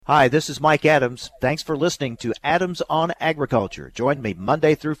Hi, this is Mike Adams. Thanks for listening to Adams on Agriculture. Join me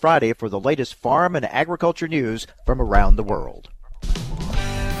Monday through Friday for the latest farm and agriculture news from around the world.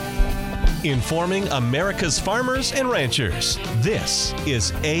 Informing America's farmers and ranchers. This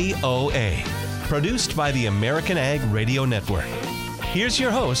is AOA, produced by the American Ag Radio Network. Here's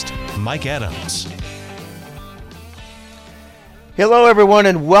your host, Mike Adams. Hello, everyone,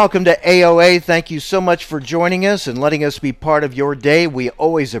 and welcome to AOA. Thank you so much for joining us and letting us be part of your day. We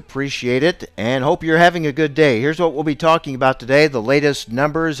always appreciate it and hope you're having a good day. Here's what we'll be talking about today: the latest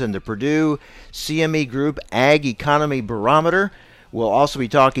numbers in the Purdue CME Group Ag Economy Barometer. We'll also be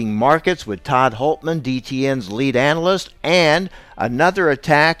talking markets with Todd Hultman, DTN's lead analyst, and another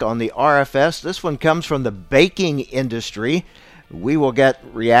attack on the RFS. This one comes from the baking industry. We will get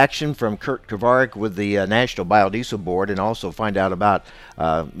reaction from Kovarik with the National Biodiesel Board and also find out about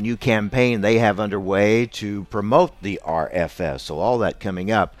a new campaign they have underway to promote the RFS. So all that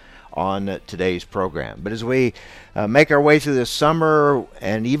coming up on today's program. But as we make our way through this summer,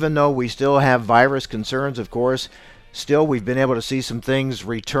 and even though we still have virus concerns, of course, still, we've been able to see some things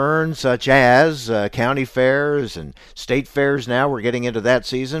return, such as county fairs and state fairs now. We're getting into that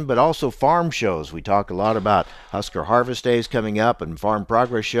season, but also farm shows. We talk a lot about Husker Harvest Days coming up and Farm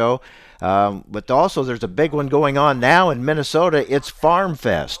Progress Show. But also, there's a big one going on now in Minnesota. It's Farm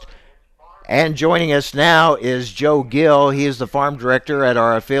Fest. And joining us now is Joe Gill. He is the farm director at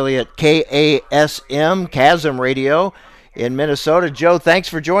our affiliate KASM Radio in Minnesota. Joe, thanks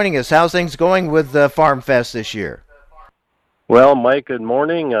for joining us. How's things going with Farm Fest this year? Well, Mike, good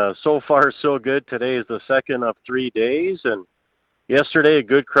morning. So far, so good. Today is the second of 3 days, and yesterday, a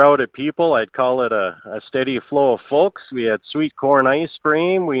good crowd of people. I'd call it a steady flow of folks. We had sweet corn ice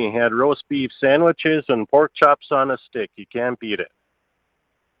cream, we had roast beef sandwiches, and pork chops on a stick. You can't beat it.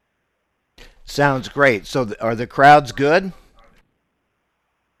 Sounds great. So are the crowds good?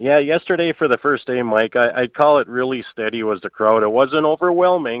 Yeah, yesterday for the first day, Mike, I'd call it really steady was the crowd. It wasn't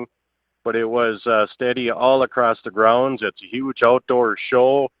overwhelming, but it was steady all across the grounds. It's a huge outdoor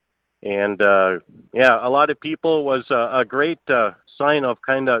show, and a lot of people. Was a great sign of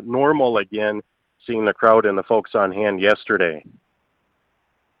kind of normal again, seeing the crowd and the folks on hand yesterday.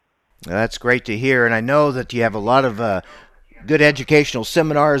 That's great to hear, and I know that you have a lot of good educational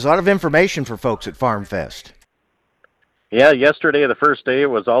seminars, a lot of information for folks at Farm Fest. Yeah, yesterday, the first day,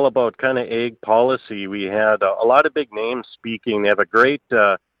 was all about kind of ag policy. We had a lot of big names speaking. They have a great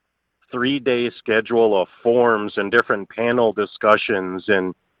 3-day schedule of forums and different panel discussions.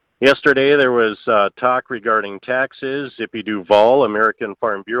 And yesterday there was talk regarding taxes. Zippy Duvall, American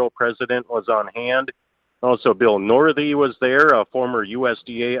Farm Bureau president, was on hand. Also, Bill Northey was there, a former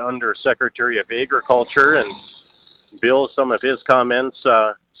USDA Undersecretary of Agriculture. And Bill, some of his comments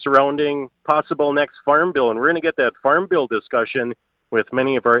surrounding possible next farm bill. And we're going to get that farm bill discussion with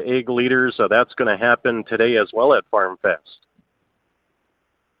many of our ag leaders. So that's going to happen today as well at Farm Fest.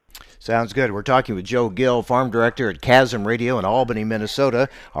 Sounds good. We're talking with Joe Gill, farm director at KASM Radio in Albany, Minnesota,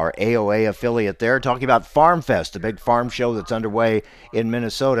 our AOA affiliate there, talking about Farm Fest, the big farm show that's underway in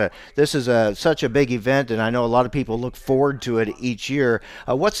Minnesota. This is such a big event, and I know a lot of people look forward to it each year.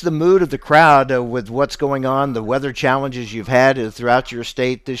 What's the mood of the crowd with what's going on, the weather challenges you've had throughout your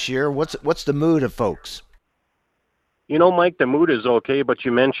state this year? What's the mood of folks? You know, Mike, the mood is okay, but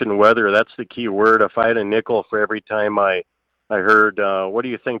you mentioned weather. That's the key word. If I had a nickel for every time I heard, what do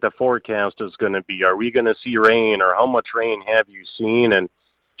you think the forecast is going to be? Are we going to see rain, or how much rain have you seen? And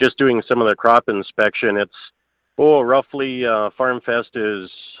just doing some of the crop inspection, it's, roughly Farm Fest is,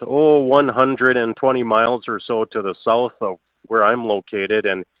 120 miles or so to the south of where I'm located.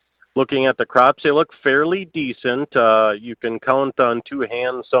 And looking at the crops, they look fairly decent. You can count on two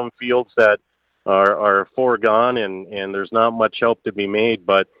hands some fields that are foregone, and there's not much help to be made.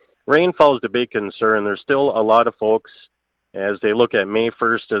 But rainfall is the big concern. There's still a lot of folks, as they look at May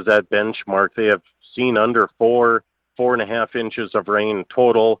 1st as that benchmark, they have seen under 4.5 inches of rain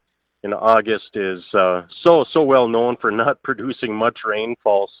total. And August is so well known for not producing much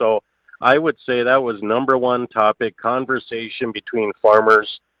rainfall. So I would say that was number one topic, conversation between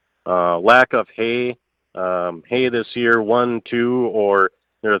farmers, lack of hay. Hay this year, 1, 2, or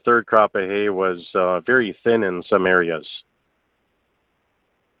their third crop of hay was very thin in some areas.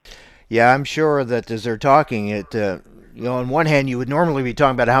 Yeah, I'm sure that as they're talking, on one hand, you would normally be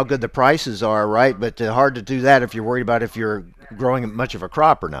talking about how good the prices are, right? But hard to do that if you're worried about if you're growing much of a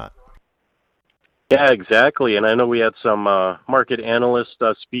crop or not. Yeah, exactly. And I know we had some market analysts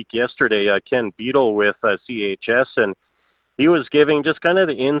speak yesterday, Ken Beadle with CHS, and he was giving just kind of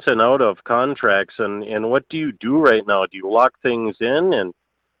the ins and out of contracts and what do you do right now? Do you lock things in, and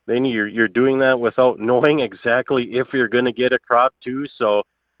then you're doing that without knowing exactly if you're going to get a crop too? So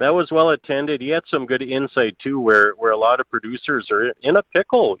that was well attended. He had some good insight too, where a lot of producers are in a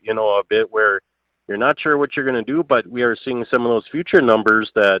pickle, a bit where you're not sure what you're going to do, but we are seeing some of those future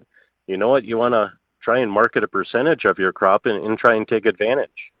numbers that, you want to try and market a percentage of your crop and try and take advantage.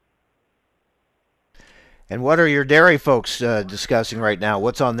 And what are your dairy folks discussing right now?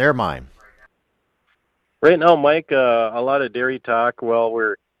 What's on their mind? Right now, Mike, a lot of dairy talk.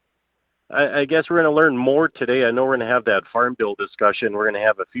 Well, I guess we're going to learn more today. I know we're going to have that farm bill discussion. We're going to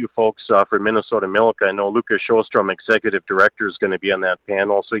have a few folks from Minnesota Milk. I know Lucas Sjostrom, executive director, is going to be on that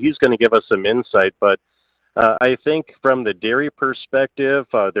panel, so he's going to give us some insight. But I think from the dairy perspective,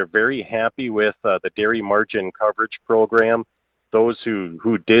 they're very happy with the dairy margin coverage program. Those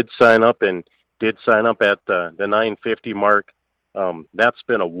who did sign up at the 950 mark, that's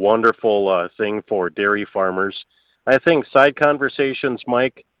been a wonderful thing for dairy farmers. I think side conversations,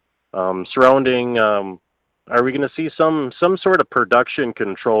 Mike, surrounding are we going to see some sort of production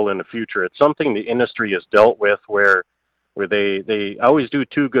control in the future? It's something the industry has dealt with where they always do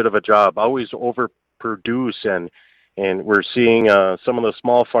too good of a job, always overproduce, and we're seeing some of the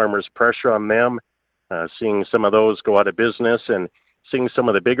small farmers pressure on them, seeing some of those go out of business, and seeing some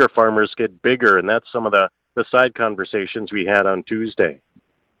of the bigger farmers get bigger, and that's some of the side conversations we had on Tuesday.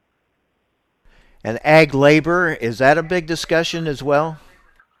 And ag labor, is that a big discussion as well?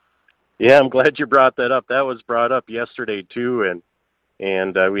 Yeah, I'm glad you brought that up. That was brought up yesterday too,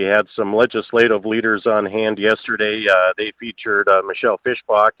 and we had some legislative leaders on hand yesterday. They featured Michelle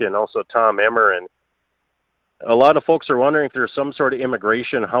Fischbach and also Tom Emmer, and a lot of folks are wondering if there's some sort of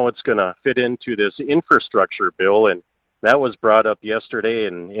immigration, how it's going to fit into this infrastructure bill, and that was brought up yesterday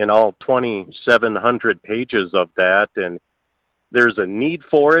in all 2,700 pages of that, and there's a need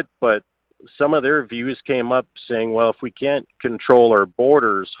for it, but some of their views came up saying, well, if we can't control our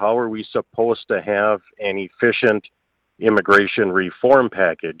borders, how are we supposed to have an efficient immigration reform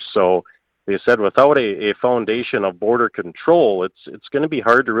package? So they said without a foundation of border control, it's going to be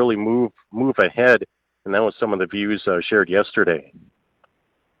hard to really move ahead, and that was some of the views shared yesterday.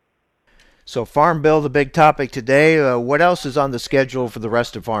 So Farm Bill, the big topic today. What else is on the schedule for the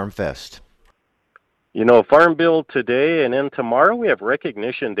rest of Farm Fest? Farm Bill today, and then tomorrow we have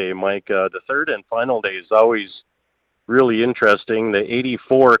Recognition Day, Mike. The third and final day is always really interesting. The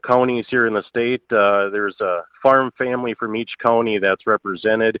 84 counties here in the state, there's a farm family from each county that's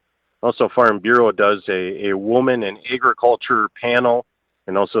represented. Also, Farm Bureau does a Woman in Agriculture panel,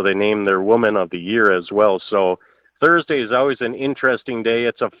 and also they name their Woman of the Year as well. So Thursday is always an interesting day.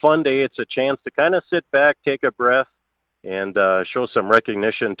 It's a fun day. It's a chance to kind of sit back, take a breath, and show some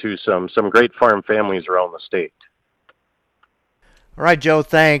recognition to some great farm families around the state. All right, Joe,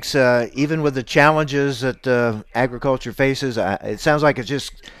 thanks. Even with the challenges that agriculture faces, it sounds like it's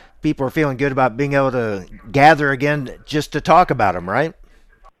just people are feeling good about being able to gather again just to talk about them, right?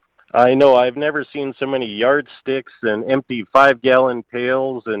 I know. I've never seen so many yardsticks and empty 5-gallon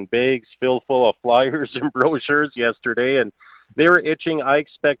pails and bags filled full of flyers and brochures yesterday, and they were itching. I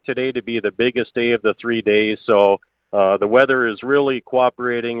expect today to be the biggest day of the 3 days, so the weather is really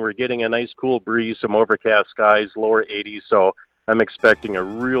cooperating. We're getting a nice cool breeze, some overcast skies, lower 80s, so I'm expecting a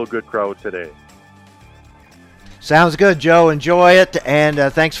real good crowd today. Sounds good, Joe. Enjoy it, and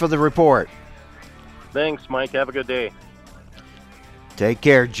thanks for the report. Thanks, Mike. Have a good day. Take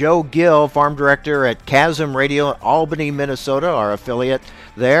care. Joe Gill, Farm Director at Chasm Radio, Albany, Minnesota, our affiliate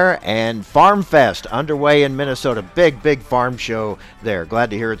there, and Farm Fest underway in Minnesota. Big farm show there.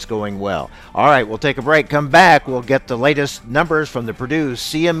 Glad to hear it's going well. All right, we'll take a break. Come back. We'll get the latest numbers from the Purdue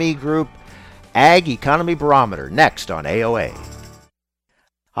CME Group Ag Economy Barometer next on AOA.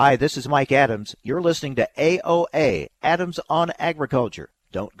 Hi, this is Mike Adams. You're listening to AOA, Adams on Agriculture.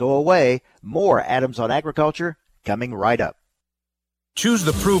 Don't go away. More Adams on Agriculture coming right up. Choose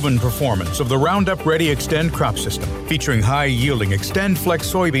the proven performance of the Roundup Ready Extend crop system, featuring high-yielding Extend Flex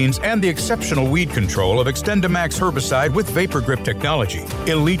soybeans and the exceptional weed control of XtendiMax herbicide with Vapor Grip technology.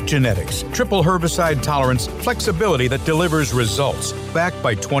 Elite genetics, triple herbicide tolerance, flexibility that delivers results, backed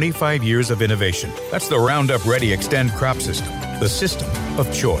by 25 years of innovation. That's the Roundup Ready Extend crop system, the system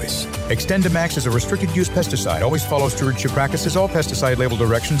of choice. XtendiMax is a restricted-use pesticide. Always follow stewardship practices, all pesticide label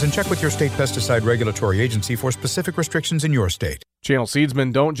directions, and check with your state pesticide regulatory agency for specific restrictions in your state. Channel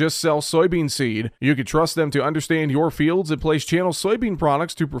Seedsmen don't just sell soybean seed. You can trust them to understand your fields and place Channel soybean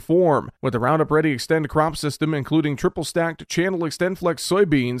products to perform. With the Roundup Ready Extend crop system, including triple-stacked Channel Extend Flex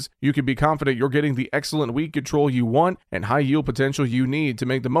soybeans, you can be confident you're getting the excellent weed control you want and high yield potential you need to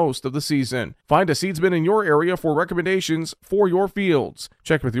make the most of the season. Find a seedsman in your area for recommendations for your fields.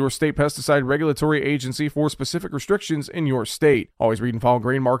 Check with your state pesticide regulatory agency for specific restrictions in your state. Always read and follow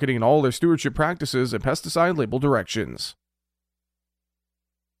grain marketing and all their stewardship practices and pesticide label directions.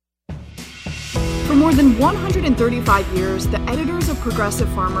 For more than 135 years, the editors of Progressive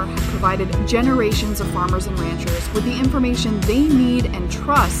Farmer have provided generations of farmers and ranchers with the information they need and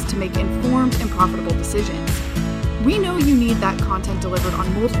trust to make informed and profitable decisions. We know you need that content delivered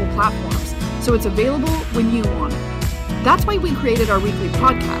on multiple platforms, so it's available when you want it. That's why we created our weekly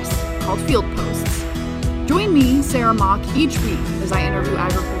podcast called Field Posts. Join me, Sarah Mock, each week as I interview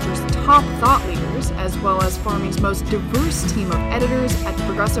agriculture's top thought leaders, as well as farming's most diverse team of editors at the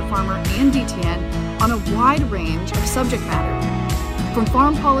Progressive Farmer and DTN on a wide range of subject matter. From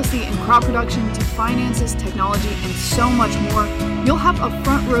farm policy and crop production to finances, technology, and so much more, you'll have a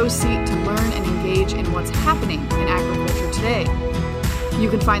front row seat to learn and engage in what's happening in agriculture today. You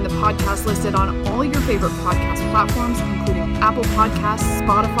can find the podcast listed on all your favorite podcast platforms, including Apple Podcasts,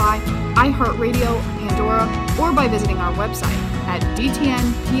 Spotify, iHeartRadio, Pandora, or by visiting our website at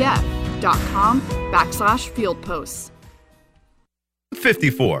dtnpf.com/fieldposts.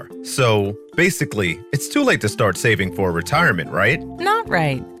 54. So basically, it's too late to start saving for retirement, right? Not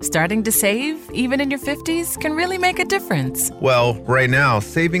right. Starting to save, even in your 50s, can really make a difference. Well, right now,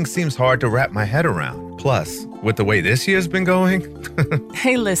 saving seems hard to wrap my head around. Plus, with the way this year's been going...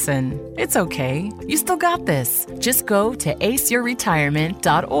 Hey, listen, it's okay. You still got this. Just go to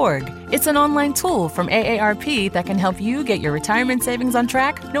aceyourretirement.org. It's an online tool from AARP that can help you get your retirement savings on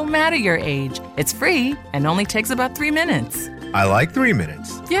track no matter your age. It's free and only takes about 3 minutes. I like 3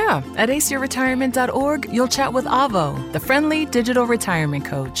 minutes. Yeah, at aceyourretirement.org, you'll chat with Avo, the friendly digital retirement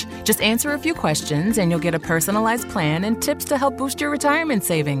coach. Just answer a few questions and you'll get a personalized plan and tips to help boost your retirement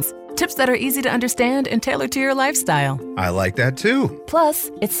savings. Tips that are easy to understand and tailored to your lifestyle. I like that too.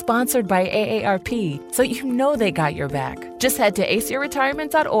 Plus, it's sponsored by AARP, so you know they got your back. Just head to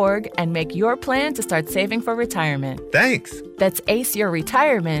aceyourretirement.org and make your plan to start saving for retirement. Thanks. That's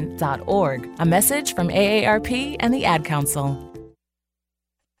aceyourretirement.org. A message from AARP and the Ad Council.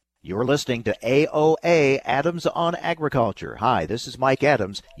 You're listening to AOA, Adams on Agriculture. Hi, this is Mike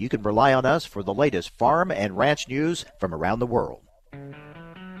Adams. You can rely on us for the latest farm and ranch news from around the world.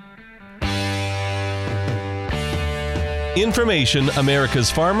 Information America's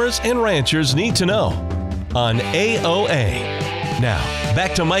farmers and ranchers need to know on AOA. Now,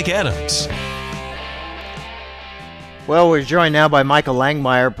 back to Mike Adams. Well, we're joined now by Michael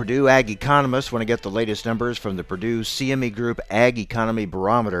Langemeier, Purdue Ag economist. Want to get the latest numbers from the Purdue CME Group Ag Economy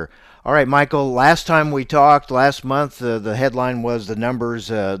Barometer. All right, Michael, last time we talked, last month, the headline was the numbers,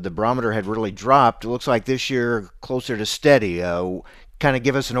 the barometer had really dropped. It looks like this year closer to steady. Kind of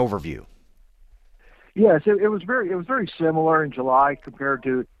give us an overview. Yes, it was very similar in July compared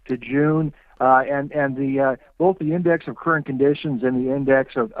to June, and the both the index of current conditions and the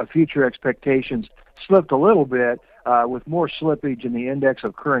index of future expectations slipped a little bit, with more slippage in the index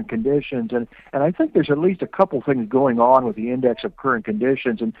of current conditions, and I think there's at least a couple things going on with the index of current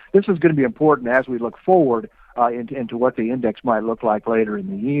conditions, and this is going to be important as we look forward into what the index might look like later in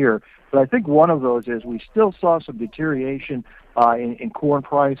the year. But I think one of those is we still saw some deterioration in corn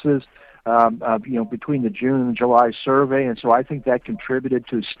prices. Between the June and July survey, and so I think that contributed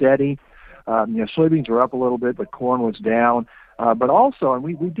to steady. Soybeans were up a little bit, but corn was down. But also, and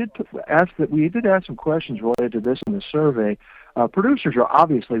we did ask some questions related to this in the survey. Producers are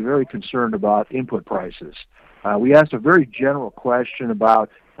obviously very concerned about input prices. We asked a very general question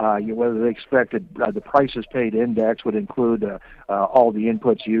about whether they expected the prices paid index would include all the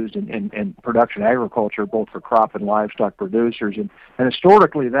inputs used in production agriculture, both for crop and livestock producers. And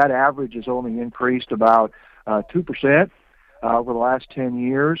historically, that average has only increased about 2% over the last 10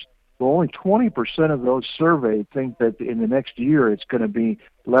 years. Well, only 20% of those surveyed think that in the next year it's going to be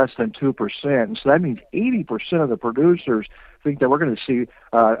less than 2%. And so that means 80% of the producers think that we're going to see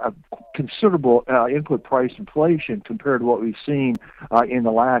a considerable input price inflation compared to what we've seen in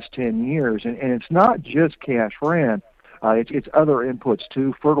the last 10 years. And it's not just cash rent. It's other inputs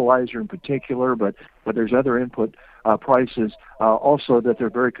too, fertilizer in particular, but there's other input prices also that they're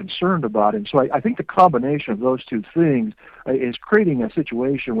very concerned about. And so I think the combination of those two things is creating a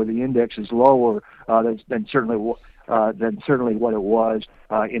situation where the index is lower than certainly what it was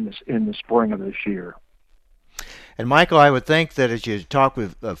in the spring of this year. And Michael, I would think that as you talk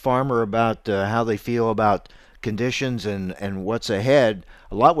with a farmer about how they feel about conditions and what's ahead,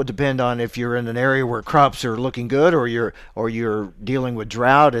 a lot would depend on if you're in an area where crops are looking good, or you're dealing with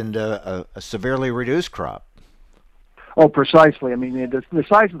drought and a severely reduced crop. Oh, precisely. I mean, the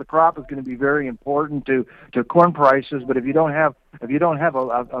size of the crop is going to be very important to corn prices. But if you don't have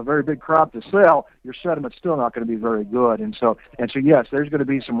a very big crop to sell, your sentiment's still not going to be very good. And so yes, there's going to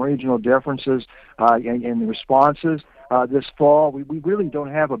be some regional differences in the responses this fall. We really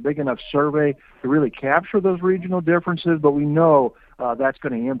don't have a big enough survey to really capture those regional differences, but we know that's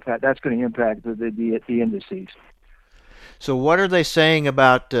going to impact the indices. So what are they saying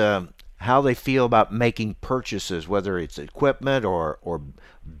about how they feel about making purchases, whether it's equipment or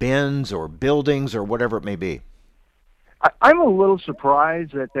bins or buildings or whatever it may be? I'm a little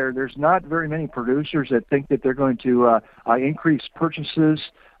surprised that there's not very many producers that think that they're going to increase purchases,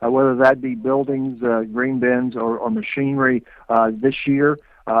 whether that be buildings, grain bins, or machinery this year.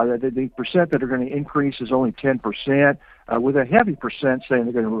 The percent that are going to increase is only 10%, with a heavy percent saying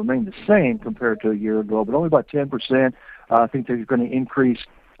they're going to remain the same compared to a year ago, but only about 10% think they're going to increase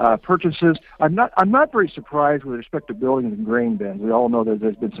purchases. I'm not very surprised with respect to buildings and grain bins. We all know that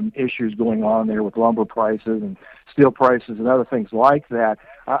there's been some issues going on there with lumber prices and steel prices and other things like that.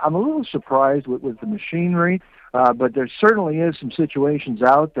 I'm a little surprised with the machinery, but there certainly is some situations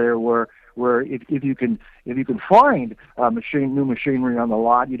out there where if you can find new machinery on the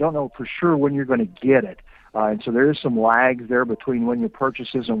lot, you don't know for sure when you're going to get it. And so there is some lags there between when you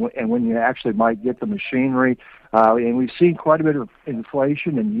purchases and when you actually might get the machinery. And we've seen quite a bit of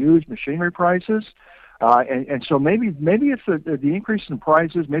inflation in used machinery prices. And so maybe it's the increase in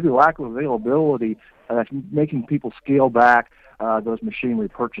prices, maybe lack of availability that's making people scale back those machinery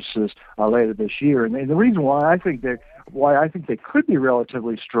purchases later this year. And the reason why I think they could be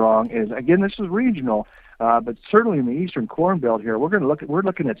relatively strong is, again, this is regional, but certainly in the Eastern Corn Belt here, we're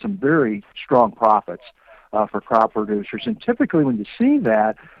looking at some very strong profits for crop producers. And typically, when you see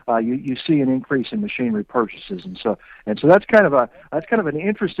that, you see an increase in machinery purchases. And so that's kind of an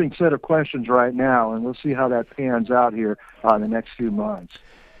interesting set of questions right now, and we'll see how that pans out here in the next few months.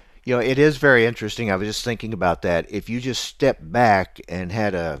 You know, it is very interesting. I was just thinking about that. If you just step back and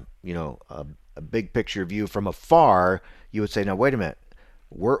had a big picture view from afar, you would say, now, wait a minute.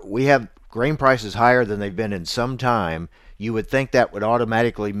 We have grain prices higher than they've been in some time. You would think that would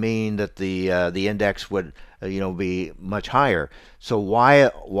automatically mean that the index would be much higher. So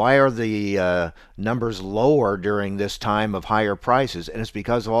why are the numbers lower during this time of higher prices? And it's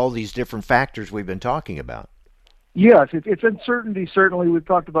because of all these different factors we've been talking about. Yes, it's uncertainty. Certainly, we've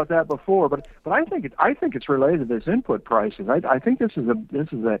talked about that before, but I think it's related to this input prices. I think this is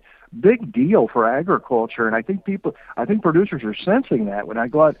a big deal for agriculture, and I think producers are sensing that. When I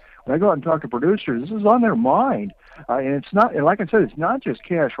go out and talk to producers, this is on their mind, and it's not. And like I said, it's not just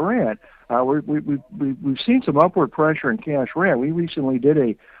cash rent. We've seen some upward pressure in cash rent. We recently did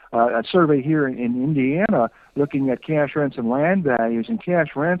a survey here in Indiana looking at cash rents and land values, and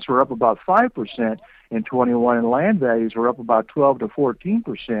cash rents were up about 5% in 21, and land values were up about 12 to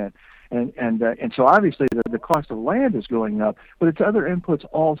 14%. And so obviously the cost of land is going up, but it's other inputs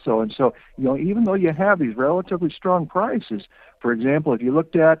also. And so, even though you have these relatively strong prices, for example, if you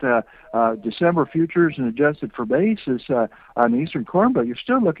looked at December futures and adjusted for basis on the Eastern Corn Belt, you're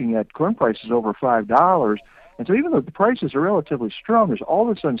still looking at corn prices over $5. And so even though the prices are relatively strong, there's all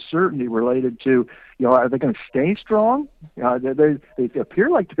this uncertainty related to, are they going to stay strong? They appear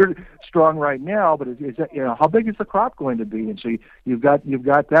like they're strong right now, but is that, how big is the crop going to be? And so you've got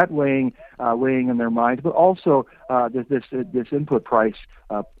that weighing in their minds, but also this input price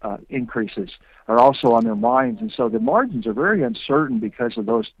increases are also on their minds, and so the margins are very uncertain because of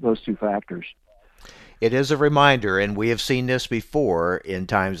those two factors. It is a reminder, and we have seen this before in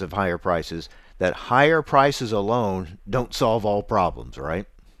times of higher prices, that higher prices alone don't solve all problems, right?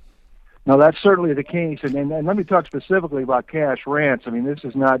 No, that's certainly the case. And let me talk specifically about cash rents. I mean, this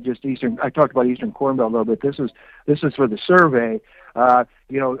is not just Eastern. I talked about Eastern Corn Belt a little bit. This is for the survey.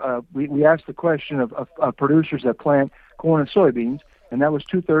 We asked the question of producers that plant corn and soybeans, and that was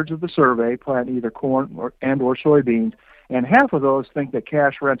 2/3 of the survey plant either corn or soybeans. And half of those think that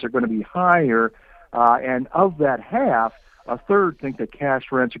cash rents are going to be higher, and of that half, 1/3 think that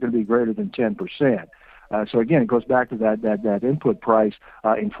cash rents are going to be greater than 10%. So again, it goes back to that input price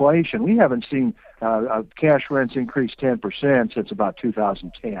inflation. We haven't seen cash rents increase 10% since about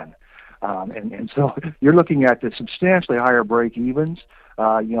 2010, and so you're looking at the substantially higher break evens,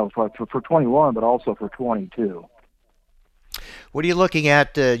 for 21, but also for 22. What are you looking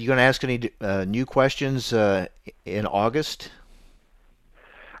at? You going to ask any new questions in August?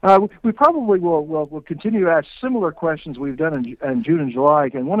 We probably will continue to ask similar questions we've done in June and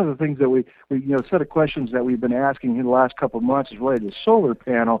July. And one of the things that we set of questions that we've been asking in the last couple of months is related to solar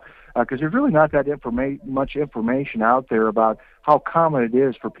panel, because there's really not that much information out there about how common it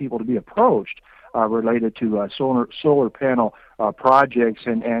is for people to be approached related to solar panel projects.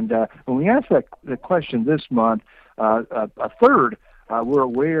 And when we asked the question this month, 1/3 were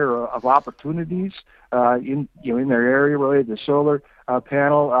aware of opportunities in their area related to solar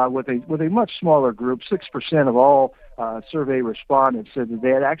panel, with a much smaller group. 6% of all survey respondents said that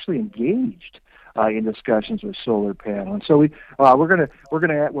they had actually engaged in discussions with solar panel. And so we're going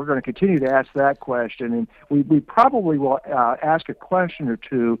to continue to ask that question, and we probably will ask a question or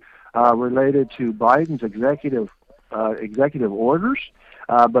two related to Biden's executive orders,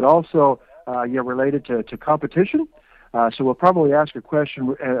 but also related to competition. So we'll probably ask a question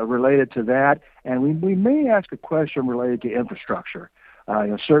related to that, and we may ask a question related to infrastructure.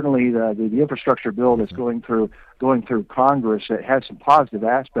 Certainly the infrastructure bill that's going through Congress, it has some positive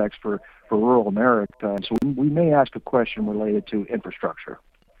aspects for rural America, and so we may ask a question related to infrastructure.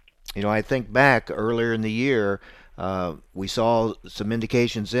 I think back earlier in the year, we saw some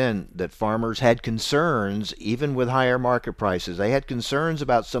indications that farmers had concerns, even with higher market prices. They had concerns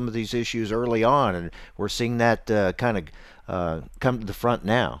about some of these issues early on, and we're seeing that kind of come to the front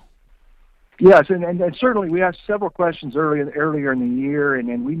now. Yes, and certainly we asked several questions earlier in the year,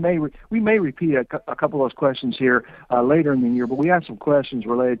 and we may repeat a couple of those questions here later in the year. But we asked some questions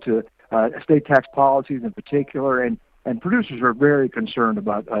related to estate tax policies in particular, and producers are very concerned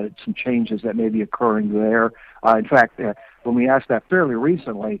about some changes that may be occurring there. In fact, when we asked that fairly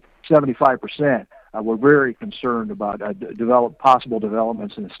recently, 75% were very concerned about possible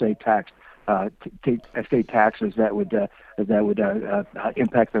developments in estate taxes that would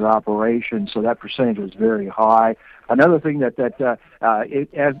impact their operation. So that percentage was very high. Another thing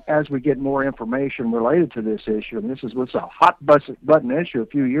as we get more information related to this issue, and this was a hot button issue a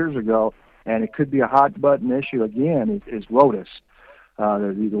few years ago, and it could be a hot button issue again, is WOTUS,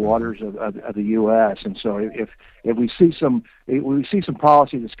 the waters of the U.S. And so if we see some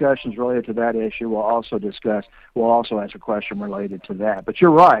policy discussions related to that issue, we'll also ask a question related to that. But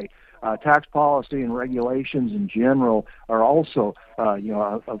you're right. Tax policy and regulations in general are also,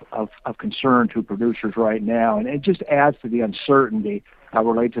 of concern to producers right now, and it just adds to the uncertainty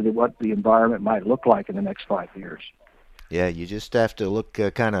related to what the environment might look like in the next 5 years. Yeah, you just have to look,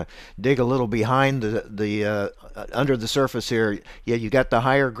 kind of dig a little behind the under the surface here. Yeah, you got the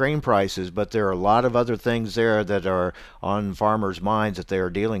higher grain prices, but there are a lot of other things there that are on farmers' minds that they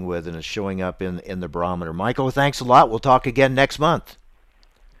are dealing with, and it's showing up in the barometer. Michael, thanks a lot. We'll talk again next month.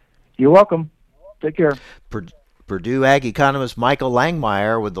 You're welcome. Take care. Purdue Ag economist Michael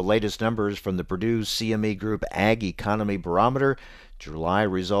Langemeier with the latest numbers from the Purdue CME Group Ag Economy Barometer. July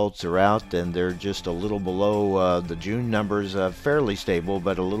results are out, and they're just a little below the June numbers, fairly stable,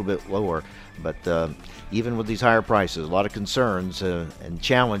 but a little bit lower. But even with these higher prices, a lot of concerns and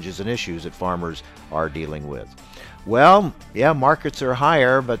challenges and issues that farmers are dealing with. Well, yeah, markets are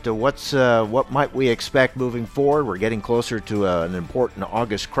higher, but what might we expect moving forward? We're getting closer to an important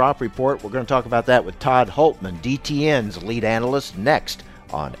August crop report. We're going to talk about that with Todd Hultman, DTN's lead analyst, next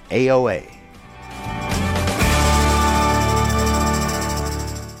on AOA.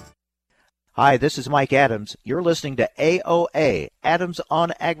 Hi, this is Mike Adams. You're listening to AOA, Adams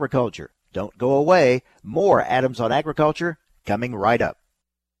on Agriculture. Don't go away. More Adams on Agriculture coming right up.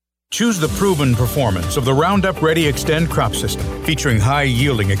 Choose the proven performance of the Roundup Ready Extend crop system, featuring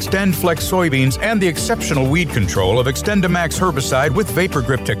high-yielding Extend Flex soybeans and the exceptional weed control of XtendiMax herbicide with Vapor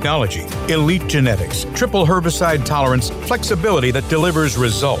Grip technology. Elite genetics, triple herbicide tolerance, flexibility that delivers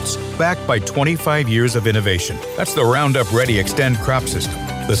results, backed by 25 years of innovation. That's the Roundup Ready Extend crop system,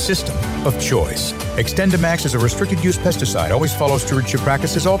 the system of choice. XtendiMax is a restricted-use pesticide. Always follow stewardship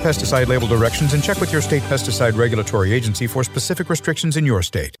practices, all pesticide label directions, and check with your state pesticide regulatory agency for specific restrictions in your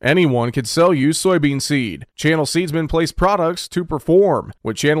state. Anyone can sell you soybean seed. Channel Seedsmen place products to perform.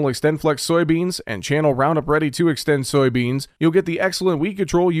 With Channel XtendFlex soybeans and Channel Roundup Ready to Extend soybeans, you'll get the excellent weed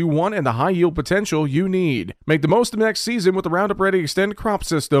control you want and the high yield potential you need. Make the most of next season with the Roundup Ready Extend crop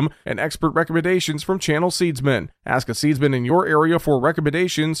system and expert recommendations from Channel Seedsmen. Ask a seedsman in your area for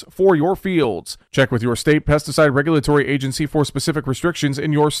recommendations for your fields. Check with your state pesticide regulatory agency for specific restrictions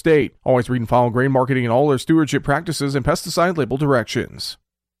in your state. Always read and follow grain marketing and all their stewardship practices and pesticide label directions.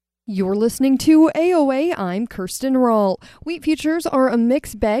 You're listening to AOA. I'm Kirsten Rahl. Wheat futures are a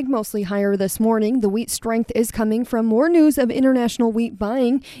mixed bag, mostly higher this morning. The wheat strength is coming from more news of international wheat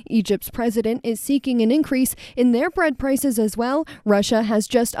buying. Egypt's president is seeking an increase in their bread prices as well. Russia has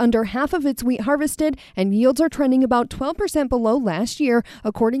just under half of its wheat harvested, and yields are trending about 12% below last year,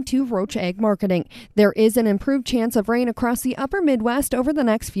 according to Roche Ag Marketing. There is an improved chance of rain across the upper Midwest over the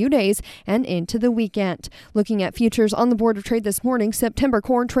next few days and into the weekend. Looking at futures on the Board of Trade this morning, September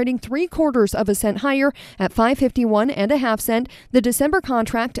corn trading 3/4 cent higher at 5.51 cents. The December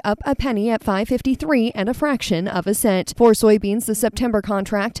contract up a penny at 5.53 cents. For soybeans, the September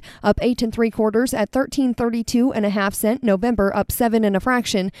contract up 8 3/4 at 13.32 cents. November up 7 at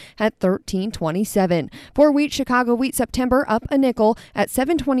 13.27. For wheat, Chicago wheat September up a nickel at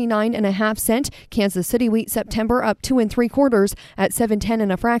 7.29 cents. Kansas City wheat September up 2 3/4 at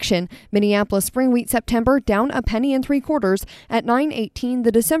 7.10 Minneapolis spring wheat September down a penny and 3/4 at 9.18.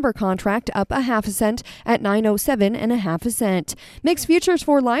 The December contract up a 0.5 cent at 9.07 cents. Mixed futures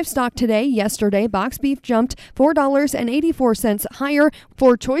for livestock today. Yesterday, box beef jumped $4.84 higher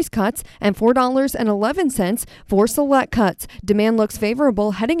for choice cuts and $4.11 for select cuts. Demand looks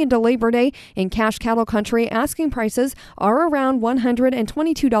favorable heading into Labor Day. In cash cattle country, asking prices are around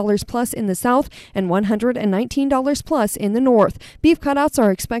 $122 plus in the south and $119 plus in the north. Beef cutouts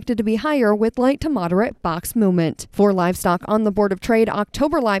are expected to be higher with light to moderate box movement. For livestock on the Board of Trade,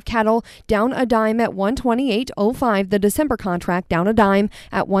 October live cattle down a dime at 128.05. The December contract down a dime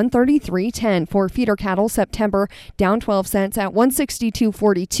at 133.10. For feeder cattle, September down 12 cents at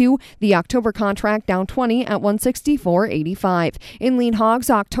 162.42. The October contract down 20 at 164.85. In lean hogs,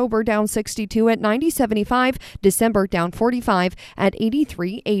 October down 62 at 90.75. December down 45 at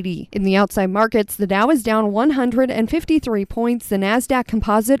 83.80. In the outside markets, the Dow is down 153 points. The Nasdaq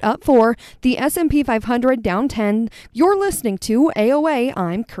Composite up 4. The S&P 500 down 10. You're listening to AOA.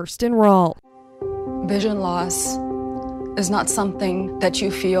 I'm Kirsten Rahl. Vision loss is not something that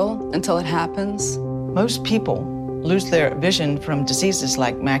you feel until it happens. Most people lose their vision from diseases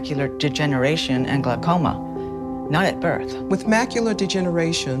like macular degeneration and glaucoma, not at birth. With macular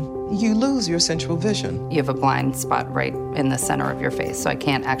degeneration, you lose your central vision. You have a blind spot right in the center of your face, so I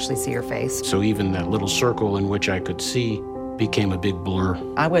can't actually see your face. So even that little circle in which I could see became a big blur.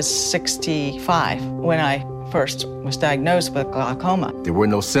 I was 65 when I first was diagnosed with glaucoma. There were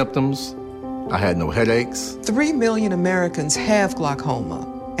no symptoms. I had no headaches. 3 million Americans have glaucoma,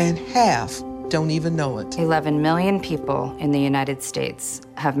 and half don't even know it. 11 million people in the United States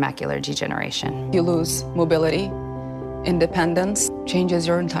have macular degeneration. You lose mobility, independence, changes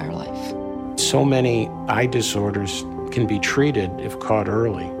your entire life. So many eye disorders can be treated if caught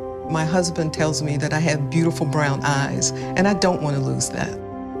early. My husband tells me that I have beautiful brown eyes, and I don't want to lose that.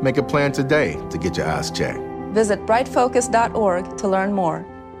 Make a plan today to get your eyes checked. Visit brightfocus.org to learn more.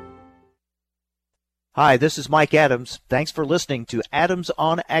 Hi, this is Mike Adams. Thanks for listening to Adams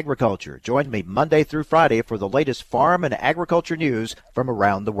on Agriculture. Join me Monday through Friday for the latest farm and agriculture news from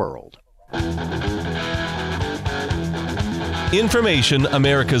around the world. Information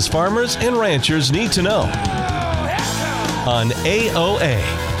America's farmers and ranchers need to know on AOA.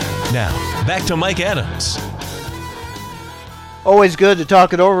 Now, back to Mike Adams. Always good to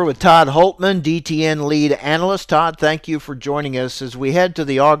talk it over with Todd Hultman, DTN lead analyst. Todd, thank you for joining us as we head to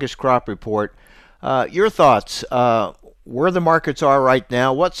the August crop report. Your thoughts, where the markets are right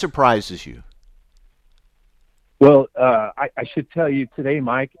now, what surprises you? Well, I should tell you today,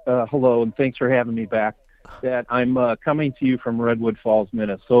 Mike, hello, and thanks for having me back, that I'm coming to you from Redwood Falls,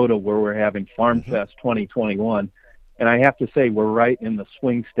 Minnesota, where we're having Farm Fest 2021. And I have to say, we're right in the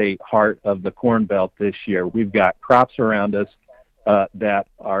swing state heart of the Corn Belt this year. We've got crops around us that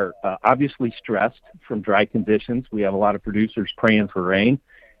are obviously stressed from dry conditions. We have a lot of producers praying for rain.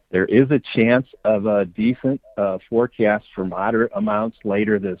 There is a chance of a decent forecast for moderate amounts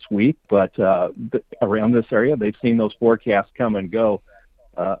later this week, but around this area, they've seen those forecasts come and go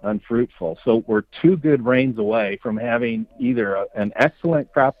unfruitful. So we're 2 good rains away from having either an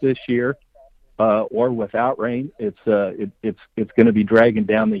excellent crop this year or without rain. It's going to be dragging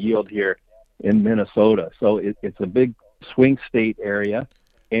down the yield here in Minnesota. So it's a big swing state area,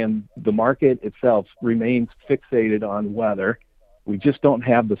 and the market itself remains fixated on weather. We just don't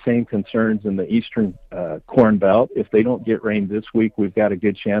have the same concerns in the eastern Corn Belt. If they don't get rain this week, we've got a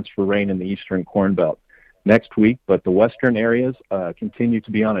good chance for rain in the eastern Corn Belt next week. But the western areas continue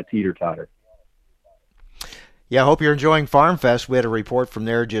to be on a teeter-totter. Yeah, I hope you're enjoying Farm Fest. We had a report from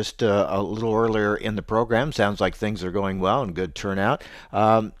there just a little earlier in the program. Sounds like things are going well and good turnout.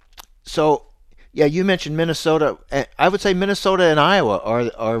 Yeah, you mentioned Minnesota. I would say Minnesota and Iowa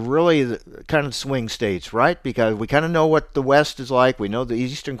are really the kind of swing states, right? Because we kind of know what the West is like. We know the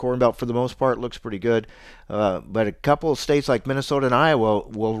Eastern Corn Belt, for the most part, looks pretty good. But a couple of states like Minnesota and Iowa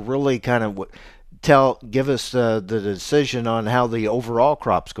will really kind of give us the decision on how the overall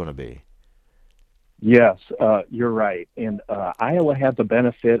crop's going to be. Yes, you're right. And Iowa had the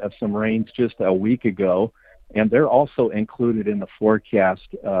benefit of some rains just a week ago, and they're also included in the forecast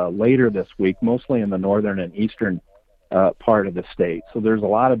later this week, mostly in the northern and eastern part of the state. So there's a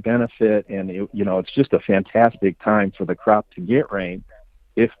lot of benefit, and it's just a fantastic time for the crop to get rain.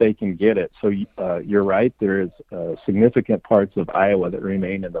 if they can get it. So you're right, there is significant parts of Iowa that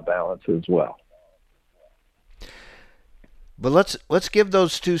remain in the balance as well. But let's give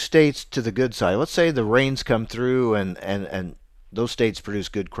those two states to the good side. Let's say the rains come through and those states produce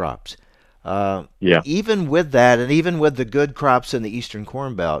good crops. Even with that, and even with the good crops in the Eastern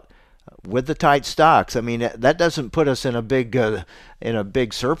Corn Belt, with the tight stocks, I mean that doesn't put us in a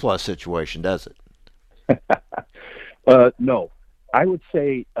big surplus situation, does it? No, I would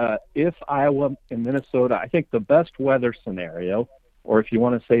say if Iowa and Minnesota, I think the best weather scenario, or if you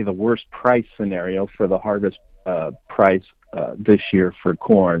want to say the worst price scenario for the harvest price this year for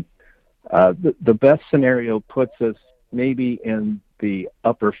corn, the best scenario puts us maybe in the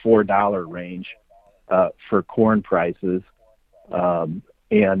upper $4 range for corn prices,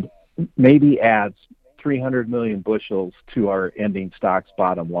 and maybe adds 300 million bushels to our ending stocks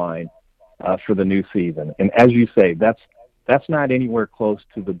bottom line for the new season. And as you say, that's not anywhere close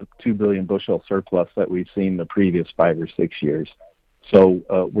to the 2 billion bushel surplus that we've seen the previous 5 or 6 years.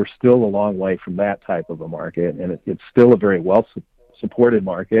 So we're still a long way from that type of a market, and it's still a very well-supported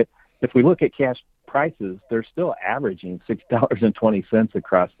market. If we look at cash prices, they're still averaging $6.20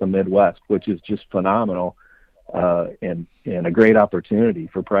 across the Midwest, which is just phenomenal, and a great opportunity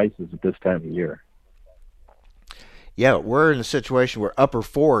for prices at this time of year. Yeah, we're in a situation where upper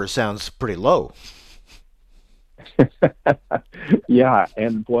four sounds pretty low. Yeah,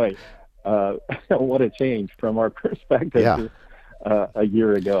 and boy, what a change from our perspective a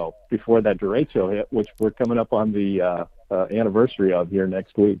year ago before that derecho hit, which we're coming up on the anniversary of here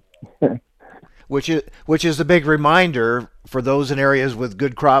next week. Which is a big reminder for those in areas with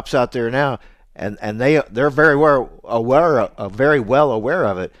good crops out there now, and they're very well aware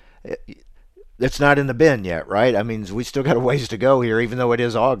of it. It's not in the bin yet, right? I mean, we still got a ways to go here, even though it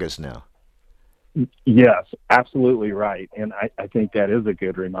is August now. Yes, absolutely right. And I think that is a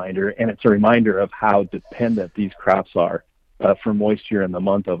good reminder. And it's a reminder of how dependent these crops are for moisture in the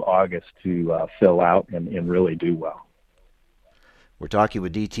month of August to fill out and really do well. We're talking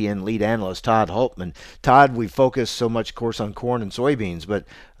with DTN lead analyst Todd Hultman. Todd, we focus so much, of course, on corn and soybeans, but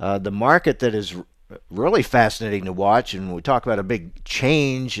the market that is really fascinating to watch, and we talk about a big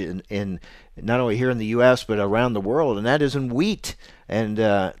change in not only here in the U.S. but around the world, and that is in wheat.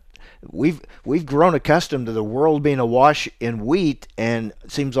 And we've grown accustomed to the world being awash in wheat, and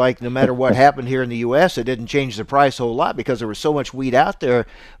it seems like no matter what happened here in the U.S., it didn't change the price a whole lot because there was so much wheat out there.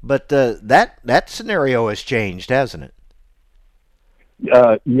 But that scenario has changed, hasn't it?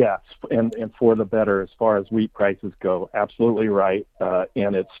 Yes, and for the better as far as wheat prices go. Absolutely right.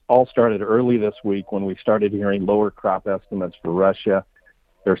 And it's all started early this week when we started hearing lower crop estimates for Russia.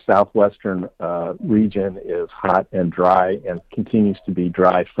 Their southwestern region is hot and dry and continues to be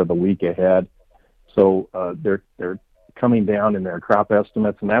dry for the week ahead. So they're coming down in their crop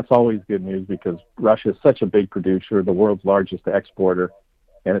estimates, and that's always good news because Russia is such a big producer, the world's largest exporter,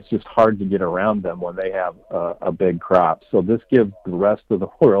 and it's just hard to get around them when they have a big crop. So this gives the rest of the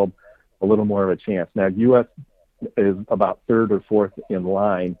world a little more of a chance. Now, U.S. is about third or fourth in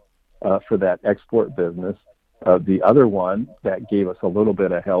line for that export business. The other one that gave us a little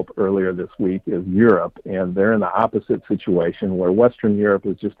bit of help earlier this week is Europe, and they're in the opposite situation where Western Europe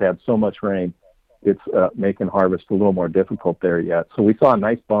has just had so much rain, it's making harvest a little more difficult there yet. So we saw a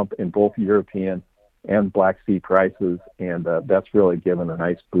nice bump in both European and Black Sea prices, and that's really given a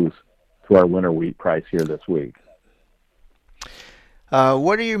nice boost to our winter wheat price here this week.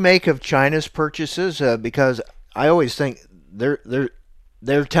 What do you make of China's purchases? Because I always think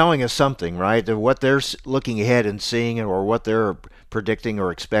they're telling us something, right? What they're looking ahead and seeing, or what they're predicting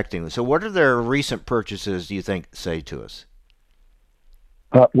or expecting. So what are their recent purchases, do you think, say to us?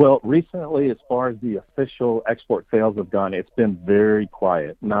 Well, recently, as far as the official export sales have gone, it's been very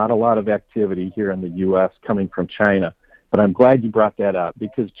quiet. Not a lot of activity here in the U.S. coming from China. But I'm glad you brought that up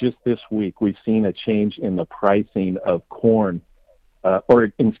because just this week we've seen a change in the pricing of corn, the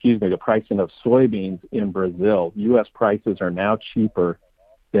pricing of soybeans in Brazil. U.S. prices are now cheaper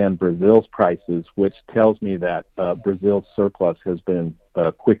than Brazil's prices, which tells me that Brazil's surplus has been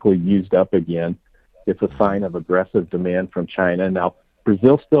quickly used up again. It's a sign of aggressive demand from China. Now,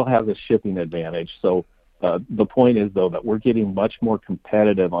 Brazil still has a shipping advantage. So the point is, though, that we're getting much more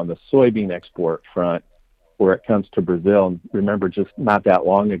competitive on the soybean export front where it comes to Brazil. And remember, just not that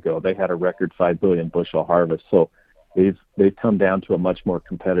long ago, they had a record 5 billion bushel harvest. So they've come down to a much more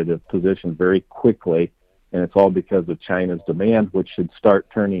competitive position very quickly. And it's all because of China's demand, which should start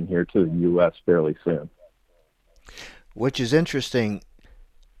turning here to the U.S. fairly soon. Which is interesting.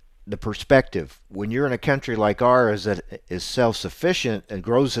 the perspective. When you're in a country like ours that is self-sufficient and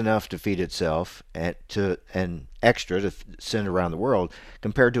grows enough to feed itself and extra to send around the world,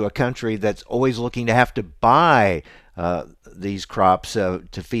 compared to a country that's always looking to have to buy these crops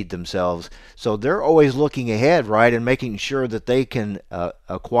to feed themselves. So they're always looking ahead, right, and making sure that they can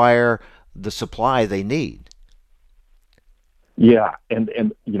acquire the supply they need. Yeah, and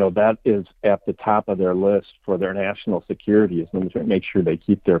that is at the top of their list for their national security, is to make sure they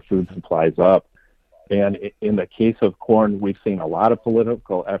keep their food supplies up. And in the case of corn, we've seen a lot of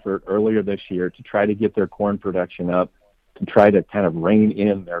political effort earlier this year to try to get their corn production up, to try to kind of rein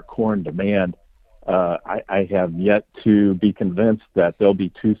in their corn demand. I have yet to be convinced that they'll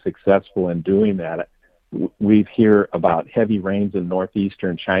be too successful in doing that. We hear about heavy rains in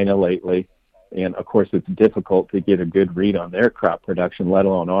northeastern China lately. And, of course, it's difficult to get a good read on their crop production, let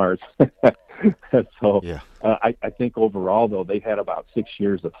alone ours. So I think overall, though, they've had about 6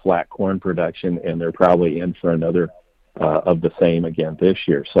 years of flat corn production, and they're probably in for another of the same again this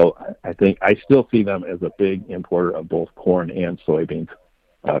year. So I think I still see them as a big importer of both corn and soybeans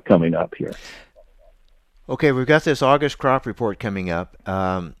coming up here. Okay, we've got this August crop report coming up.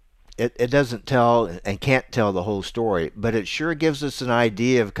 It doesn't tell and can't tell the whole story, but it sure gives us an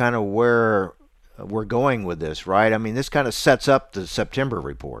idea of kind of where we're going with this, right? I mean, this kind of sets up the September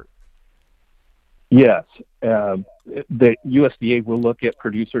report. Yes. The USDA will look at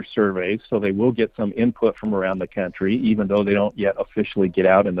producer surveys, so they will get some input from around the country, even though they don't yet officially get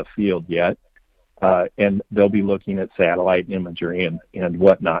out in the field yet. And they'll be looking at satellite imagery and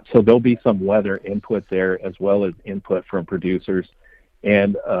whatnot. So there'll be some weather input there as well as input from producers.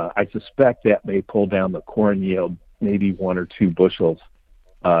 And I suspect that may pull down the corn yield maybe 1 or 2 bushels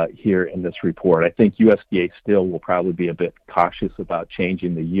here in this report. I think USDA still will probably be a bit cautious about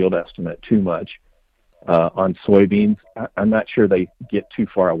changing the yield estimate too much on soybeans. I'm not sure they get too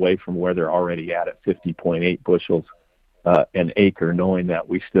far away from where they're already at 50.8 bushels an acre, knowing that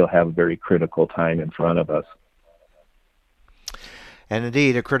we still have a very critical time in front of us. And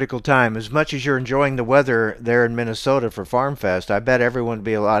indeed, a critical time. As much as you're enjoying the weather there in Minnesota for Farm Fest, I bet everyone would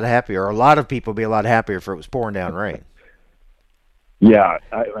be a lot happier, or a lot of people would be a lot happier if it was pouring down rain. Yeah,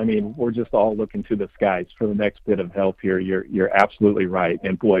 I mean, we're just all looking to the skies for the next bit of help here. You're absolutely right.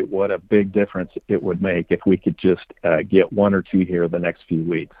 And boy, what a big difference it would make if we could just get 1 or 2 here the next few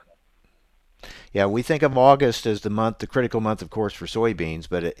weeks. Yeah, we think of August as the critical month, of course, for soybeans,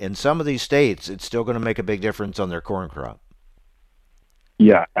 but in some of these states, it's still going to make a big difference on their corn crop.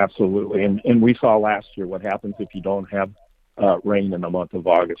 Yeah, absolutely. And we saw last year what happens if you don't have rain in the month of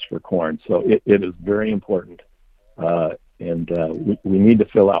August for corn. So it is very important. And we need to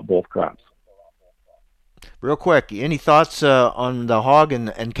fill out both crops. Real quick, any thoughts on the hog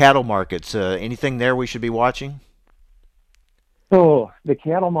and cattle markets? Anything there we should be watching? So the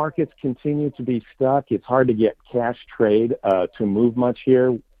cattle markets continue to be stuck. It's hard to get cash trade to move much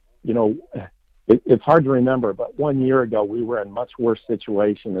here. You know, it's hard to remember, but 1 year ago we were in a much worse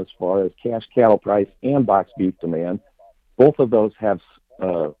situation as far as cash cattle price and box beef demand. Both of those have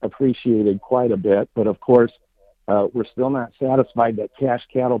appreciated quite a bit, but of course, we're still not satisfied that cash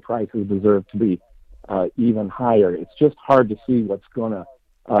cattle prices deserve to be even higher. It's just hard to see what's going to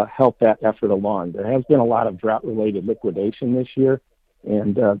help that effort along. There has been a lot of drought-related liquidation this year,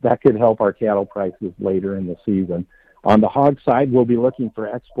 and that could help our cattle prices later in the season. On the hog side, we'll be looking for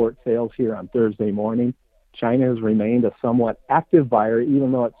export sales here on Thursday morning. China has remained a somewhat active buyer,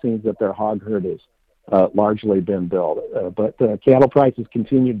 even though it seems that their hog herd has largely been built. But cattle prices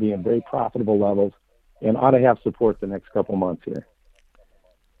continue to be in very profitable levels and ought to have support the next couple months here.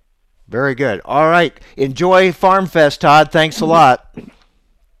 Very good. All right. Enjoy Farm Fest, Todd. Thanks a lot.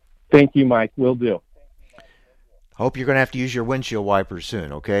 Thank you, Mike. Will do. Hope you're going to have to use your windshield wipers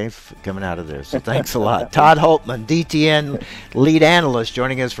soon, okay, coming out of this. So thanks a lot. Todd Hultman, DTN lead analyst,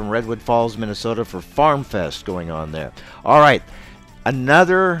 joining us from Redwood Falls, Minnesota for Farm Fest going on there. All right.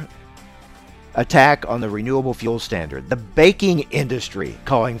 Another attack on the renewable fuel standard. The baking industry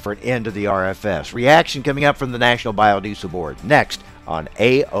calling for an end to the RFS. Reaction coming up from the National Biodiesel Board. Next on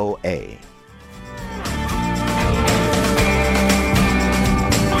AOA.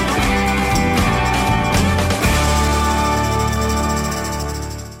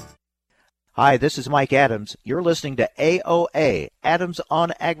 Hi, this is Mike Adams. You're listening to AOA, Adams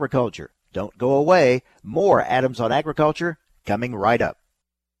on Agriculture. Don't go away. More Adams on Agriculture coming right up.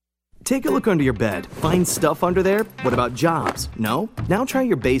 Take a look under your bed. Find stuff under there? What about jobs? No? Now try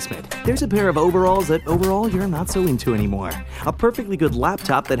your basement. There's a pair of overalls that overall you're not so into anymore. A perfectly good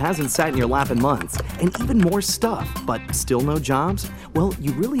laptop that hasn't sat in your lap in months. And even more stuff, but still no jobs? Well,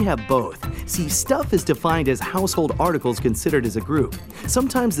 you really have both. See, stuff is defined as household articles considered as a group.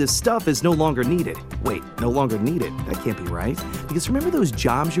 Sometimes this stuff is no longer needed. Wait, no longer needed? That can't be right. Because remember those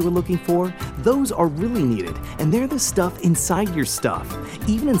jobs you were looking for? Those are really needed, and they're the stuff inside your stuff.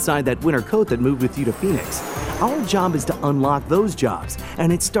 Even inside that winter coat that moved with you to Phoenix. Our job is to unlock those jobs,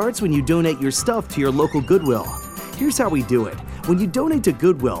 and it starts when you donate your stuff to your local Goodwill. Here's how we do it. When you donate to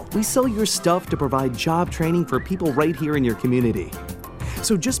Goodwill, we sell your stuff to provide job training for people right here in your community.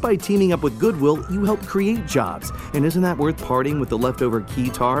 So just by teaming up with Goodwill, you help create jobs. And isn't that worth parting with the leftover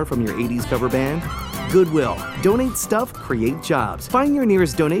keytar from your 80s cover band? Goodwill. Donate stuff, create jobs. Find your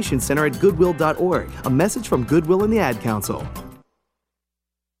nearest donation center at goodwill.org. A message from Goodwill and the Ad Council.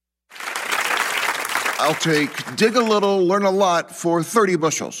 I'll take dig a little, learn a lot for 30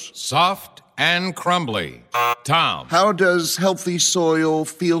 bushels. Soft and crumbly. Tom. How does healthy soil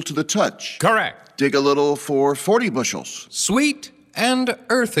feel to the touch? Correct. Dig a little for 40 bushels. Sweet and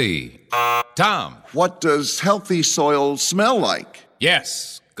earthy. Tom. What does healthy soil smell like?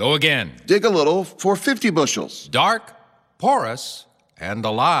 Yes. Go again. Dig a little for 50 bushels. Dark, porous, and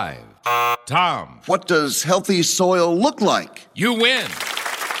alive. Tom. What does healthy soil look like? You win.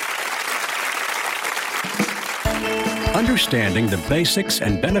 Understanding the basics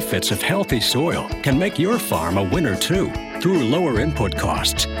and benefits of healthy soil can make your farm a winner too, through lower input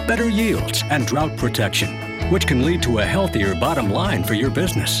costs, better yields, and drought protection, which can lead to a healthier bottom line for your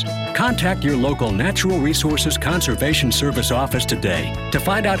business. Contact your local Natural Resources Conservation Service office today to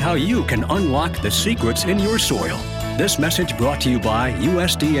find out how you can unlock the secrets in your soil. This message brought to you by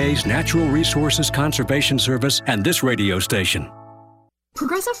USDA's Natural Resources Conservation Service and this radio station.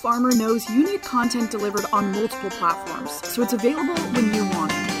 Progressive Farmer knows you need content delivered on multiple platforms, so it's available when you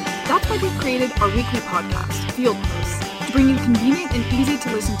want it. That's why we've created our weekly podcast, Field Posts, to bring you convenient and easy to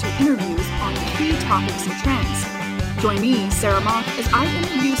listen to interviews on key topics and trends. Join me, Sarah Mock, as I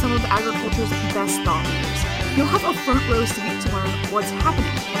interview some of agriculture's best thought leaders. You'll have a front row seat to learn what's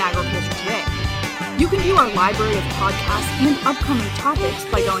happening in agriculture today. You can view our library of podcasts and upcoming topics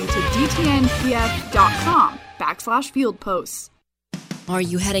by going to dtnpf.com/fieldposts. Are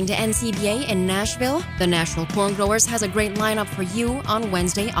you heading to NCBA in Nashville? The National Corn Growers has a great lineup for you on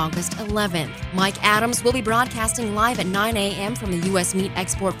Wednesday, August 11th. Mike Adams will be broadcasting live at 9 a.m. from the U.S. Meat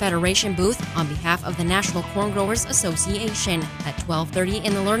Export Federation booth on behalf of the National Corn Growers Association. At 12:30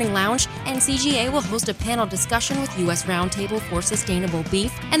 in the Learning Lounge, NCGA will host a panel discussion with U.S. Roundtable for Sustainable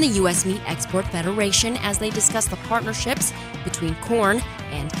Beef and the U.S. Meat Export Federation as they discuss the partnerships between corn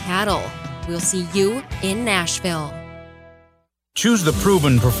and cattle. We'll see you in Nashville. Choose the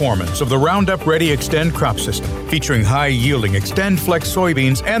proven performance of the Roundup Ready Extend crop system, featuring high-yielding Extend Flex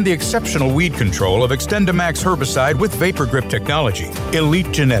soybeans and the exceptional weed control of XtendiMax herbicide with Vapor Grip technology.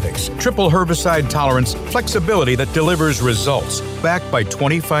 Elite genetics, triple herbicide tolerance, flexibility that delivers results, backed by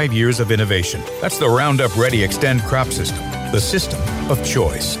 25 years of innovation. That's the Roundup Ready Extend crop system, the system of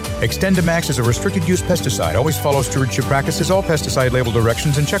choice. XtendiMax is a restricted-use pesticide. Always follow stewardship practices, all pesticide label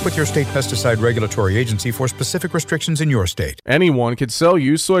directions, and check with your state pesticide regulatory agency for specific restrictions in your state. Anyone can sell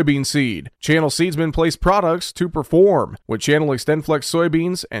you soybean seed. Channel Seedsmen place products to perform. With Channel XtendFlex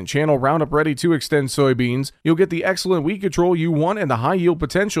soybeans and Channel Roundup Ready 2 Extend soybeans, you'll get the excellent weed control you want and the high yield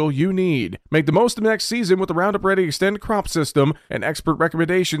potential you need. Make the most of next season with the Roundup Ready Extend crop system and expert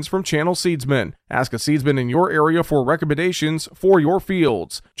recommendations from Channel Seedsmen. Ask a seedsman in your area for recommendations for your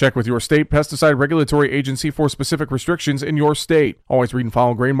fields. Check with your state pesticide regulatory agency for specific restrictions in your state. Always read and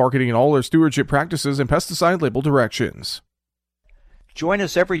follow grain marketing and all their stewardship practices and pesticide label directions. Join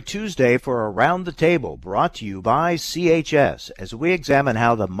us every Tuesday for Around the Table, brought to you by CHS, as we examine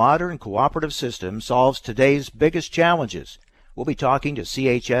how the modern cooperative system solves today's biggest challenges. We'll be talking to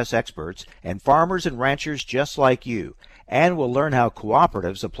CHS experts and farmers and ranchers just like you, and we'll learn how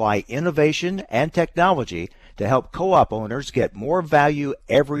cooperatives apply innovation and technology to help co-op owners get more value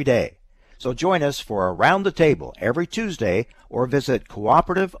every day. So join us for Around the Table every Tuesday, or visit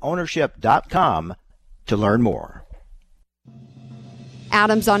cooperativeownership.com to learn more.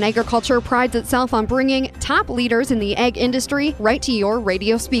 Adams on Agriculture prides itself on bringing top leaders in the ag industry right to your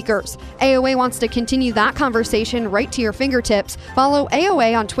radio speakers. AOA wants to continue that conversation right to your fingertips. Follow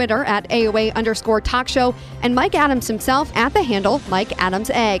AOA on Twitter at AOA_talkshow and Mike Adams himself at the handle Mike Adams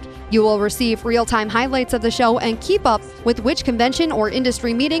Ag. You will receive real-time highlights of the show and keep up with which convention or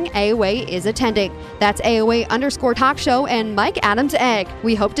industry meeting AOA is attending. That's AOA_talkshow and Mike Adams Ag.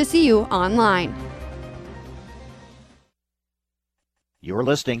 We hope to see you online. You're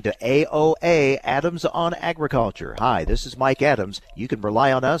listening to AOA, Adams on Agriculture. Hi, this is Mike Adams. You can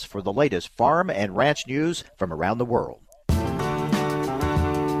rely on us for the latest farm and ranch news from around the world.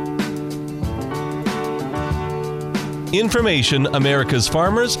 Information America's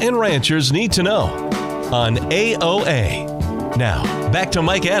farmers and ranchers need to know on AOA. Now, back to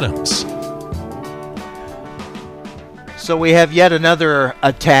Mike Adams. So we have yet another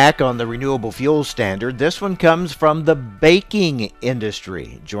attack on the renewable fuel standard. This one comes from the baking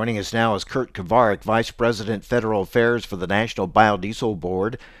industry. Joining us now is Kurt Kovarik, Vice President, Federal Affairs for the National Biodiesel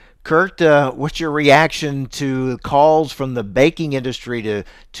Board. Kurt, what's your reaction to calls from the baking industry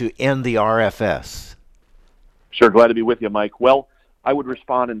to end the RFS? Sure, glad to be with you, Mike. Well, I would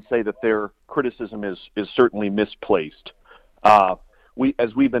respond and say that their criticism is certainly misplaced.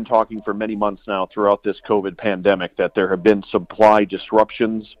 As we've been talking for many months now throughout this COVID pandemic, that there have been supply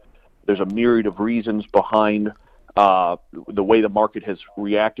disruptions. There's a myriad of reasons behind the way the market has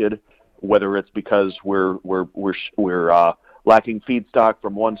reacted, whether it's because we're lacking feedstock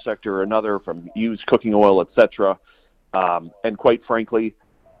from one sector or another, from used cooking oil, etc. And quite frankly,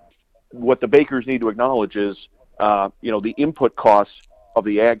 what the bakers need to acknowledge is, the input costs of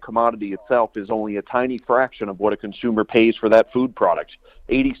the ag commodity itself is only a tiny fraction of what a consumer pays for that food product.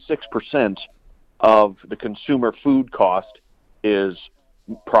 86% of the consumer food cost is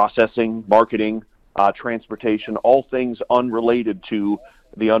processing, marketing, transportation, all things unrelated to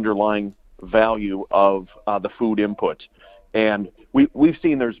the underlying value of the food input. And we've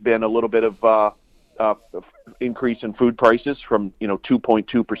seen there's been a little bit of increase in food prices from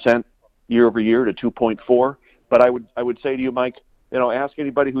 2.2% year over year to 2.4%. But I would say to you, Mike, ask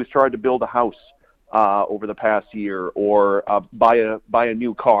anybody who's tried to build a house over the past year or buy a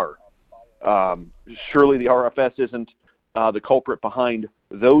new car. Surely the RFS isn't the culprit behind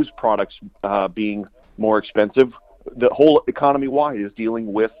those products being more expensive. The whole economy-wide is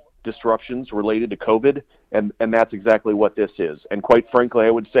dealing with disruptions related to COVID, and that's exactly what this is. And quite frankly,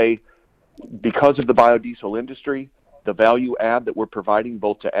 I would say because of the biodiesel industry, the value add that we're providing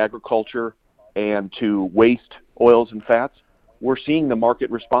both to agriculture and to waste oils and fats, we're seeing the market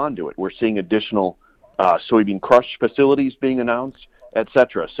respond to it. We're seeing additional soybean crush facilities being announced, et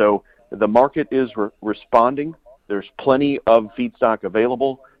cetera. So the market is responding. There's plenty of feedstock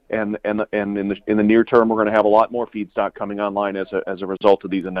available, and in the near term, we're going to have a lot more feedstock coming online as a result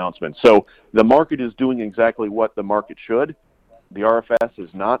of these announcements. So the market is doing exactly what the market should. The RFS is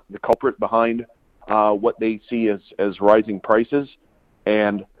not the culprit behind what they see as rising prices.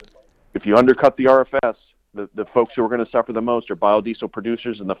 And if you undercut the RFS, the folks who are going to suffer the most are biodiesel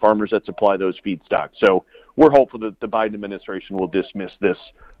producers and the farmers that supply those feedstocks. So we're hopeful that the Biden administration will dismiss this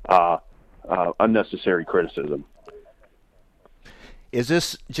unnecessary criticism. Is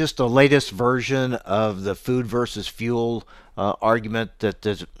this just the latest version of the food versus fuel argument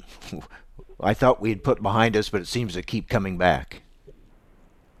that I thought we'd put behind us, but it seems to keep coming back?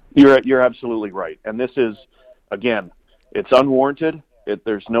 You're absolutely right. And this is, again, it's unwarranted.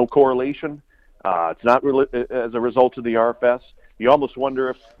 There's no correlation. It's not as a result of the RFS. You almost wonder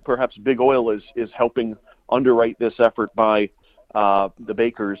if perhaps big oil is helping underwrite this effort by the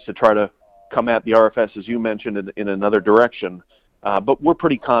bakers to try to come at the RFS, as you mentioned, in another direction. But we're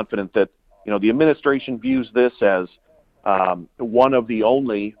pretty confident that the administration views this as one of the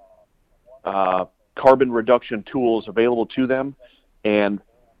only carbon reduction tools available to them, and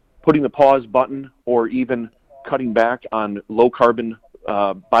putting the pause button or even cutting back on low carbon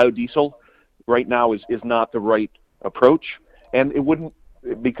biodiesel right now is not the right approach. And it wouldn't,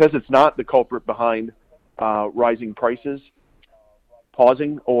 because it's not the culprit behind rising prices,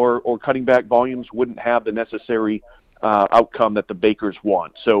 pausing or cutting back volumes wouldn't have the necessary outcome that the bakers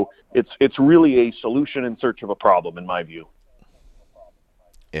want. So it's really a solution in search of a problem, in my view.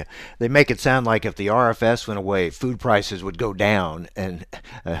 Yeah, they make it sound like if the RFS went away, food prices would go down and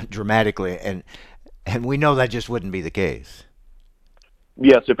dramatically, and we know that just wouldn't be the case.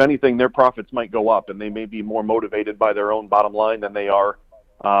 Yes, if anything, their profits might go up, and they may be more motivated by their own bottom line than they are,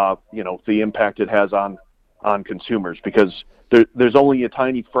 the impact it has on consumers, because there's only a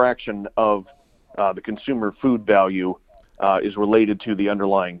tiny fraction of the consumer food value is related to the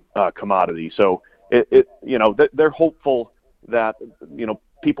underlying commodity. So they're hopeful that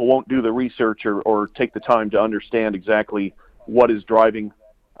people won't do the research or take the time to understand exactly what is driving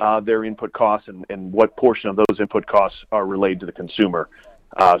their input costs and what portion of those input costs are related to the consumer.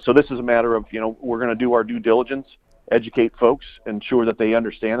 So this is a matter of, we're going to do our due diligence, educate folks, ensure that they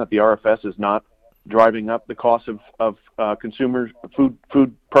understand that the RFS is not driving up the cost of consumer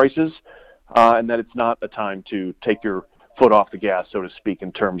food prices, and that it's not a time to take your foot off the gas, so to speak,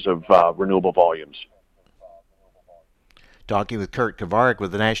 in terms of renewable volumes. Talking with Kurt Kovarik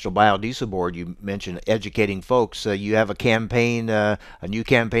with the National Biodiesel Board, you mentioned educating folks. You have a campaign, a new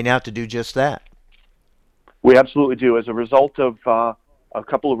campaign out to do just that. We absolutely do. As a result of a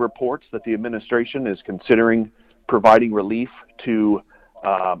couple of reports that the administration is considering providing relief to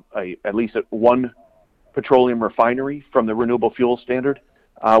at least one petroleum refinery from the renewable fuel standard,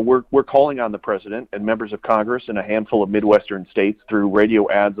 we're calling on the president and members of Congress in a handful of Midwestern states through radio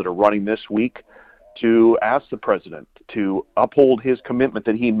ads that are running this week to ask the president to uphold his commitment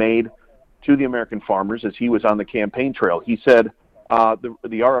that he made to the American farmers as he was on the campaign trail. He said the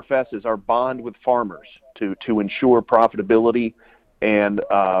RFS is our bond with farmers to ensure profitability and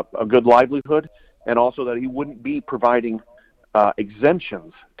a good livelihood, and also that he wouldn't be providing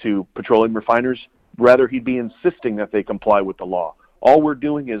exemptions to petroleum refiners. Rather, he'd be insisting that they comply with the law. All we're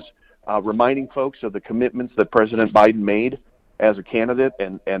doing is reminding folks of the commitments that President Biden made as a candidate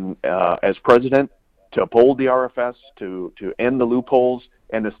and as president to uphold the RFS, to end the loopholes,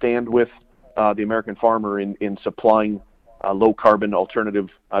 and to stand with the American farmer in supplying low-carbon alternative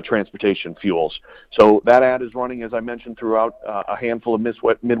transportation fuels. So that ad is running, as I mentioned, throughout a handful of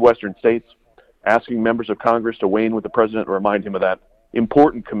Midwestern states, asking members of Congress to weigh in with the president and remind him of that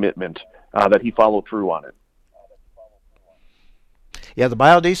important commitment that he followed through on it. Yeah, the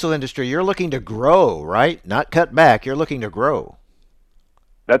biodiesel industry, you're looking to grow, right? Not cut back. You're looking to grow.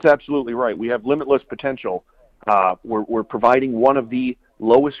 That's absolutely right. We have limitless potential. We're providing one of the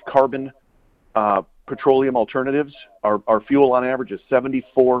lowest carbon petroleum alternatives. Our fuel on average is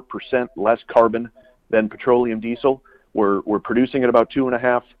 74% less carbon than petroleum diesel. We're producing at about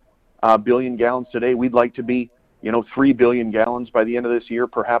 2.5 billion gallons today. We'd like to be 3 billion gallons by the end of this year,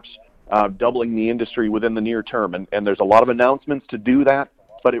 perhaps doubling the industry within the near term. And there's a lot of announcements to do that,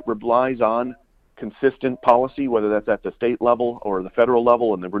 but it relies on consistent policy, whether that's at the state level or the federal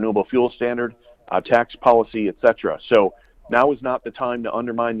level and the renewable fuel standard, tax policy, etc. So now is not the time to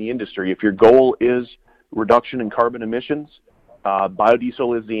undermine the industry. If your goal is reduction in carbon emissions,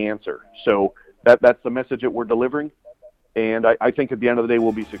 biodiesel is the answer. So that's the message that we're delivering, and I think at the end of the day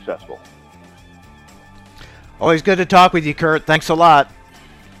we'll be successful. Always good to talk with you, Kurt. Thanks a lot.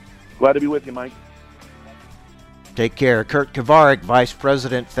 Glad to be with you, Mike. Take care. Kurt Kovarik, Vice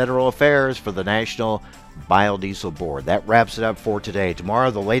President, Federal Affairs for the National Biodiesel Board. That wraps it up for today.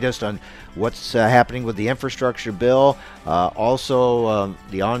 Tomorrow, the latest on what's happening with the infrastructure bill, also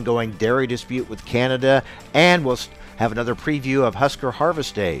the ongoing dairy dispute with Canada, and we'll have another preview of Husker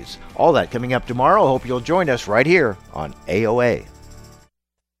Harvest Days. All that coming up tomorrow. Hope you'll join us right here on AOA.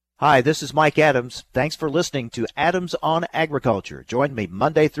 Hi, this is Mike Adams. Thanks for listening to Adams on Agriculture. Join me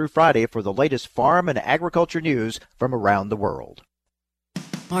Monday through Friday for the latest farm and agriculture news from around the world.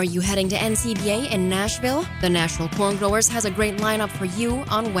 Are you heading to NCBA in Nashville? The National Corn Growers has a great lineup for you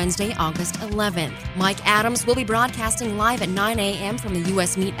on Wednesday, August 11th. Mike Adams will be broadcasting live at 9 a.m. from the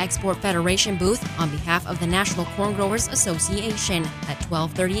U.S. Meat Export Federation booth on behalf of the National Corn Growers Association. At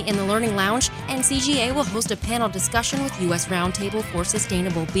 12:30 in the Learning Lounge, NCGA will host a panel discussion with U.S. Roundtable for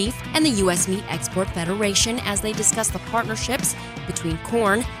Sustainable Beef and the U.S. Meat Export Federation as they discuss the partnerships between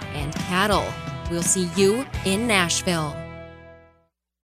corn and cattle. We'll see you in Nashville.